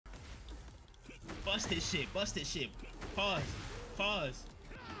Bust his shit. Bust his shit. Pause. Pause.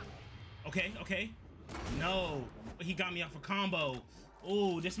 Okay, okay. No. He got me off a combo.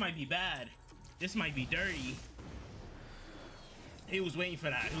 Ooh, this might be bad. This might be dirty. He was waiting for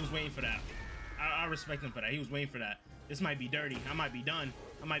that. He was waiting for that. I respect him for that. He was waiting for that. This might be dirty. I might be done.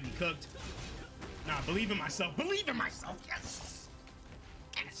 I might be cooked. Nah, believe in myself. Believe in myself. Yes.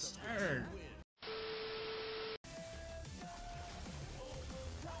 Yes, sir.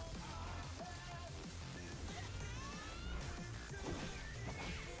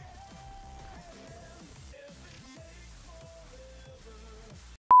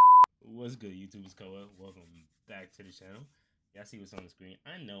 What's good, YouTube's Koa? Welcome back to the channel. Y'all see what's on the screen.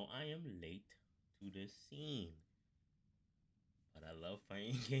 I know I am late to the scene, but I love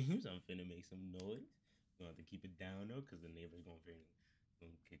fighting games. I'm finna make some noise. Gonna have to keep it down though, cause the neighbors gonna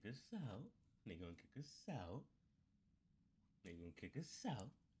kick us out. They gonna kick us out. They gonna kick us out.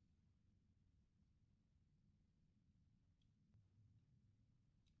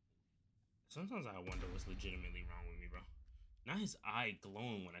 Sometimes I wonder what's legitimately wrong with me, bro. Not his eye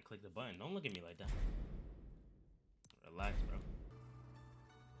glowing when I click the button. Don't look at me like that. Relax, bro.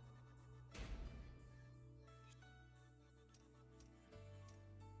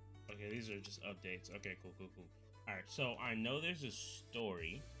 Okay, these are just updates. Okay, cool. Alright, so I know there's a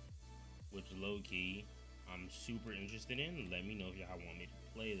story, which low-key I'm super interested in. Let me know if y'all want me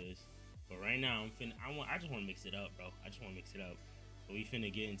to play this. But right now, I just want to mix it up, bro. I just want to mix it up. So we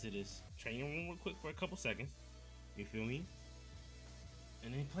finna get into this training room real quick for a couple seconds. You feel me?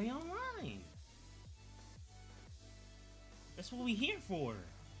 And then play online. That's what we here for.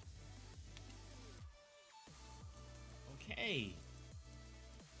 Okay.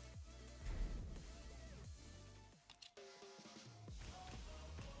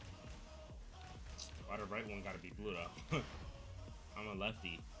 Why the right one gotta be blue though? I'm a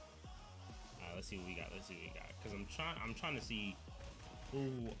lefty. Alright, let's see what we got. Let's see what we got. Cause I'm trying to see who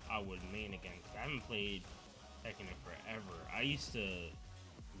I would main against. I haven't played Tekken in forever. I used to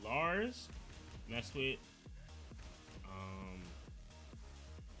Lars mess with.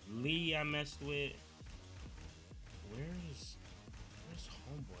 Lee I messed with. Where's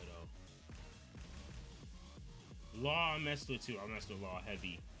homeboy though? Law I messed with too. I messed with Law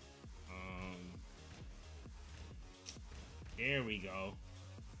heavy. There we go.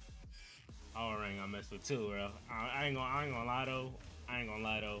 Power Ring I messed with too, bro. I ain't gonna lie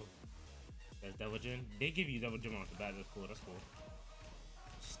though. That's Double Gym. They give you Double Gym off the bat. That's cool. That's cool.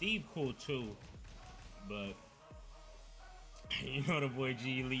 Steve cool too, but you know the boy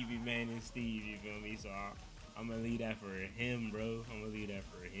G Levy, man, and Steve. You feel me? So I'm gonna leave that for him, bro.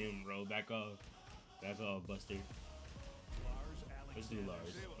 Back off. That's all, Buster. Let's do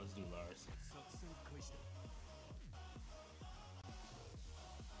Lars.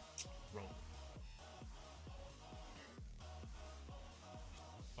 Bro.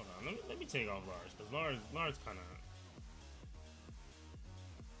 Hold on, let me take off Lars, because Lars kind of.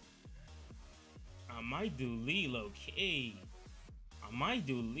 I might do Lee low key.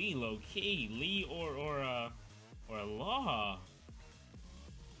 Lee or Law.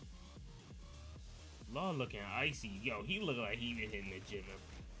 Law looking icy. Yo, he look like he been hitting the gym.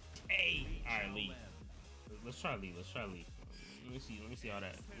 Hey, all right, Lee. Let's try Lee. Let me see how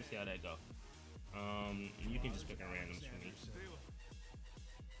that go. You can just pick a random for me.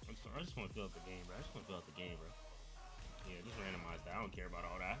 I just want to fill out the game, bro. Yeah, just randomize that. I don't care about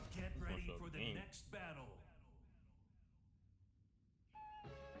all that. Get ready for the next battle.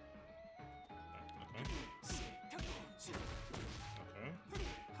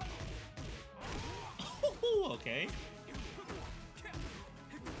 Okay.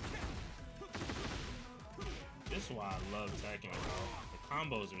 This is why I love Tekken, bro. The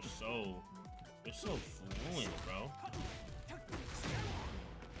combos are they're so fluent, bro.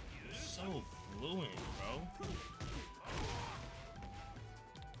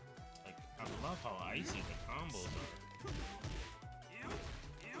 Like, I love how icy the combos are.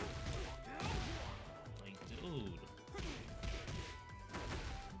 Like, dude.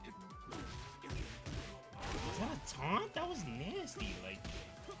 Was that a taunt? That was nasty. Like,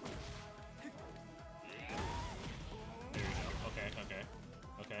 there we go.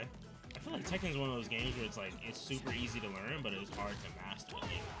 Okay. I feel like Tekken's one of those games where it's like, it's super easy to learn, but it's hard to master.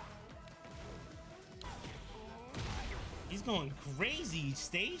 Like, he's going crazy.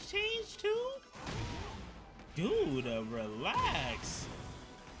 Stage change too? Dude, relax.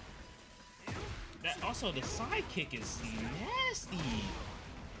 That also, the sidekick is nasty.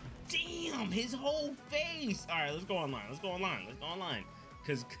 Damn, his whole face. All right, let's go online.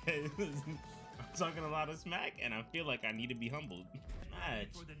 Cause I'm talking a lot of smack, and I feel like I need to be humbled.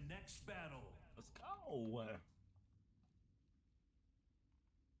 Match. For the next battle. Let's go.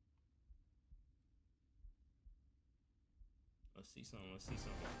 Let's see some. Let's see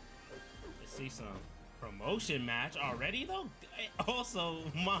some. Let's see some. Promotion match already though? Also,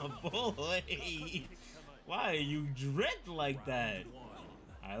 my boy. Why are you dripped like that?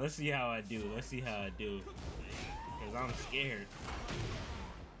 Alright, let's see how I do. Let's see how I do. Because I'm scared.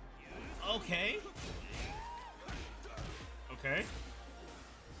 Okay. Okay.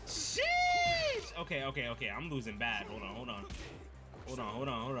 Sheesh! Okay, okay, okay. I'm losing bad. Hold on, hold on. Hold on, hold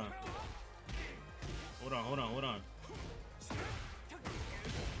on, hold on. Hold on, hold on, hold on.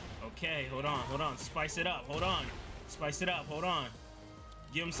 Okay, hold on, hold on. Spice it up, hold on. Spice it up, hold on.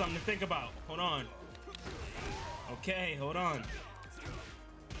 Give him something to think about. Hold on. Okay, hold on.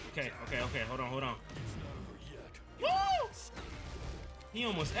 Okay, okay, okay. Hold on, hold on. Woo! He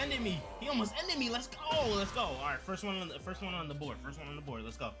almost ended me. He almost ended me. Let's go. Let's go. All right, first one on the board. First one on the board.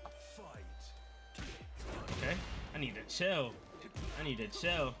 Let's go. Okay. I need to chill. I need to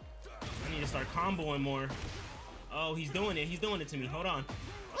chill. I need to start comboing more. Oh, he's doing it. He's doing it to me. Hold on.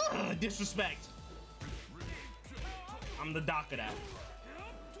 Ugh, disrespect. I'm the doc of that.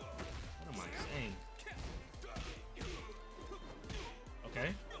 What am I saying?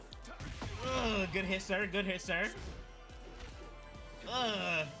 Okay. Ugh, good hit, sir. Good hit, sir.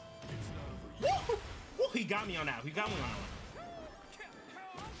 Woo! Woo! He got me on that. He got me on that one.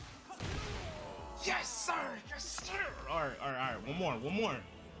 Yes, sir. Yes, sir. All right, all right, all right. One more. One more.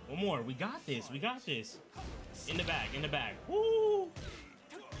 One more. We got this. We got this. In the bag. In the bag. Woo!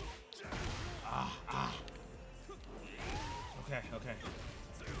 Okay, okay.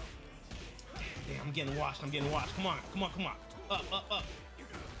 Damn, I'm getting washed. I'm getting washed. Come on, come on, come on. Up, up, up.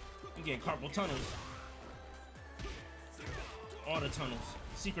 I'm getting carpal tunnels. All the tunnels.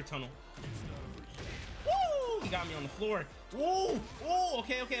 Secret tunnel. Woo! He got me on the floor. Woo! Woo!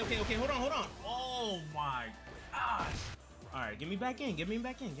 Okay, okay, okay, okay. Hold on, hold on. Oh my gosh. All right, get me back in. Get me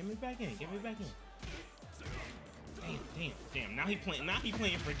back in. Get me back in. Get me back in. Damn, damn, damn. Now he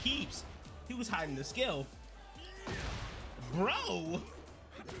playing for keeps. He was hiding the skill. Bro!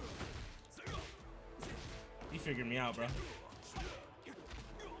 He figured me out, bro.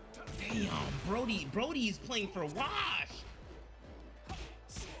 Damn, Brody is playing for wash.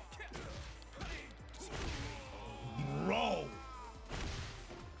 Bro.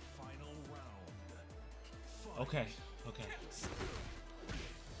 Okay, okay.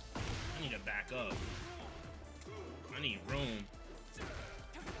 I need to back up. I need room.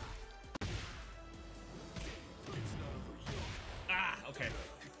 Ah, okay.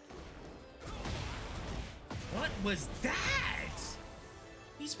 What was that?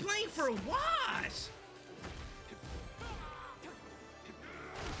 He's playing for a wash.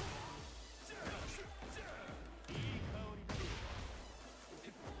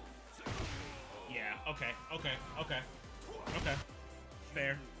 Yeah, okay, okay, okay. Okay.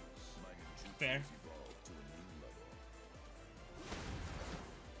 Fair. Fair.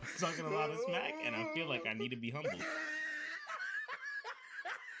 Talking a lot of smack, and I feel like I need to be humble.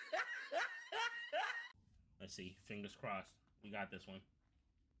 Let's see. Fingers crossed. We got this one.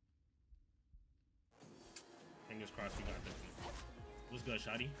 Fingers crossed we got this one. What's good,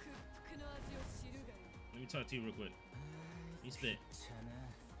 Shotty? Let me talk to you real quick. You spit.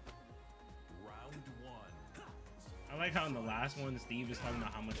 Round one. I like how in the last one, Steve is talking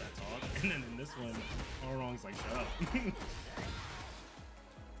about how much I talk, and then in this one, all wrong's like, shut up.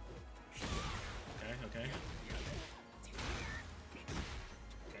 Okay, okay.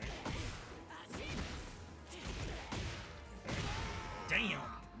 Okay. Damn!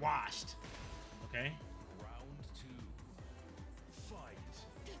 Washed! Okay. Round two. Fight.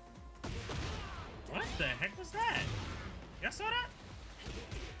 What the heck was that? Y'all saw that?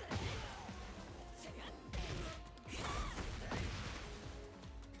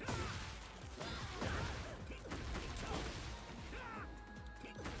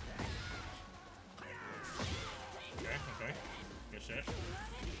 Okay. Good shit.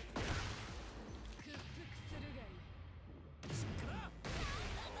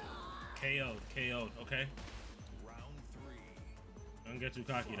 KO'd, okay. Round three. Don't get too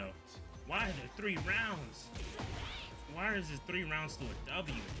cocky though. Why are there 3 rounds? Why is this 3 rounds to a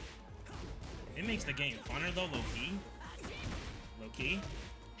W? It makes the game funner though, low-key. Low-key.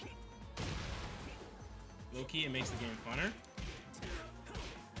 Low-key, it makes the game funner.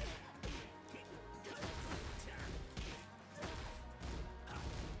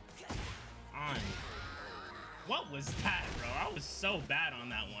 What was that, bro? I was so bad on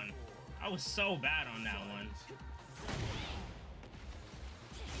that one. I was so bad on that one.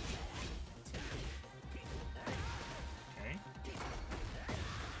 Okay.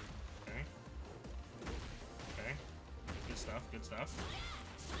 Okay. stuff, good stuff.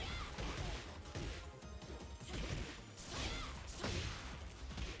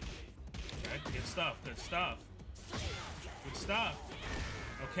 Okay, good stuff, good stuff. Good stuff.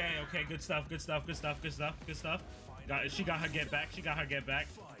 Okay, okay, good stuff, good stuff, good stuff, good stuff, good stuff. She got her get back, she got her get back.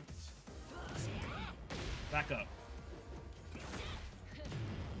 Back up.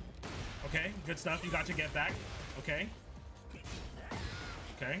 Okay, good stuff, you got your get back. Okay.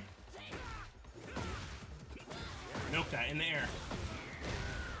 Okay. Milk that in the air.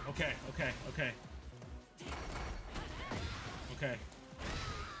 Okay, okay, okay. Okay.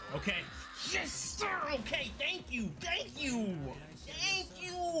 Okay. Yes, sir! Okay, thank you! Thank you! Thank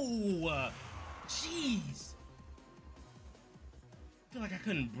you! Jeez. I feel like I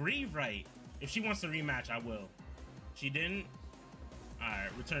couldn't breathe right. If she wants to rematch, I will. She didn't?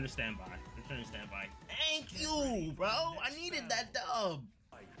 Alright, return to standby. Return to standby. Thank you, bro! I needed that dub!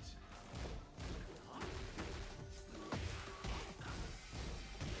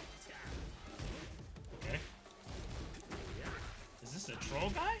 Okay. Is this a troll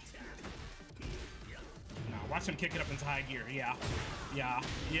guy? Nah, watch him kick it up into high gear. Yeah. Yeah.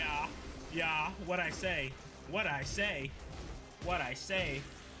 Yeah. Yeah. What I say. What I say. What I say.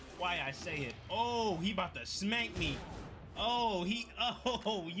 Why I say it. Oh, he about to smack me. Oh,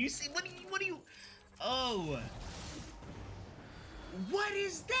 you see, what do you, oh. What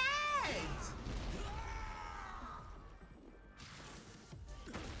is that?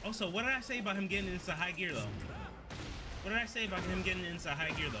 Also, what did I say about him getting into high gear, though? What did I say about him getting into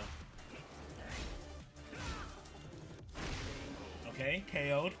high gear, though? Okay,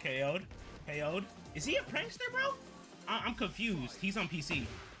 KO'd. Is he a prankster, bro? I'm confused. He's on PC.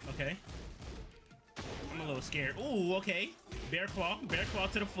 Okay. I'm a little scared. Ooh, okay. Bear claw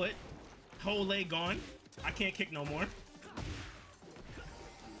to the foot. Whole leg gone. I can't kick no more.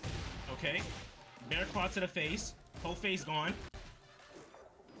 Okay. Bear claw to the face. Whole face gone.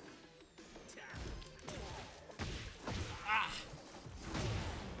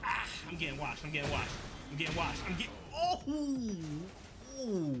 I'm getting washed. Oh!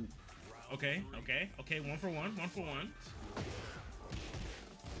 Ooh. Okay. 1 for 1.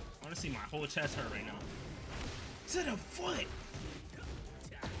 I want to see my whole chest hurt right now. To the foot!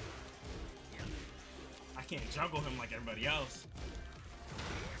 I can't juggle him like everybody else.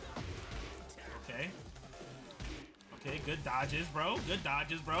 Okay. Okay, good dodges, bro.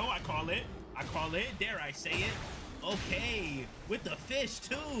 I call it. Dare I say it? Okay. With the fish,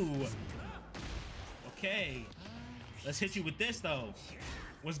 too. Okay. Let's hit you with this, though.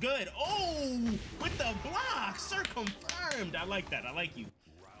 What's good? Oh! With the block! Sir confirmed! I like that. I like you.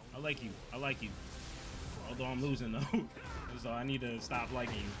 Although I'm losing, though. So I need to stop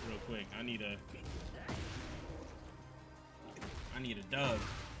liking you real quick. I need a dub.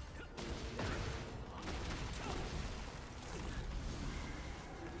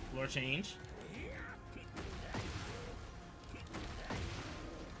 Floor change.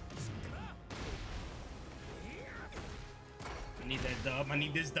 I need that dub. I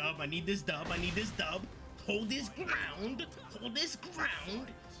need this dub. Hold this ground.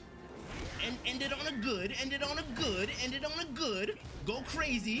 And end it on a good. Go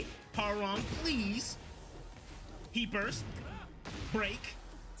crazy. Power on, please. Heat burst. Break.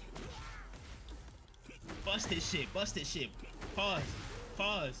 Bust his shit.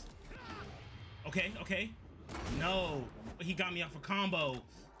 Pause. Okay. No. He got me off a combo.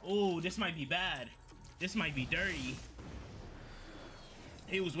 Ooh, this might be bad. This might be dirty.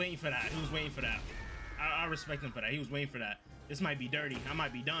 He was waiting for that. I respect him for that. He was waiting for that. This might be dirty. I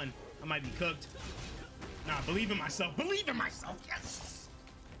might be done. I might be cooked. Nah, believe in myself. Yes.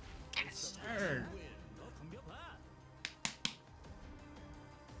 Yes, sir.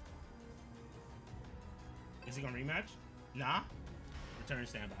 Is he gonna rematch? Nah. Return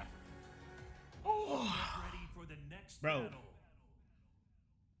standby. Oh. Ready for the next bro. battle.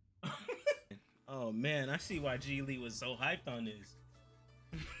 Oh man, I see why G Lee was so hyped on this.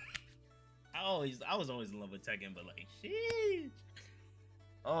 I was always in love with Tekken, but like, sheesh.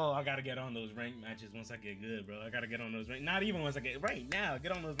 Oh, I gotta get on those ranked matches once I get good, bro. I gotta get on those ranked. Not even once I get right now.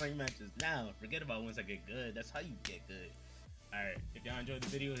 Get on those ranked matches now. Forget about once I get good. That's how you get good. All right. If y'all enjoyed the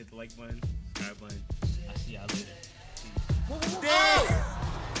video, hit the like button, subscribe button. I'll see y'all later. Damn!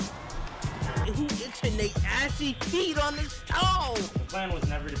 He itching they assy feet on his toe. The plan was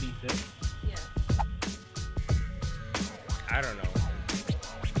never to be fit. Yeah. I don't know.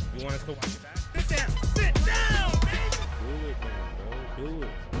 You want us to watch it back? Sit down, baby. Do it, man, bro. Do it.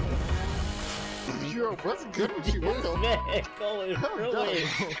 Yo, what's good with you? What the Man, going through it.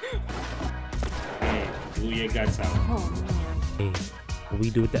 Hey, do your guts out. Oh man. Hey, what we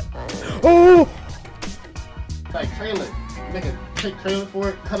do with that? Oh! Like, trailer. make a fake trailer for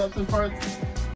it, cut up some parts,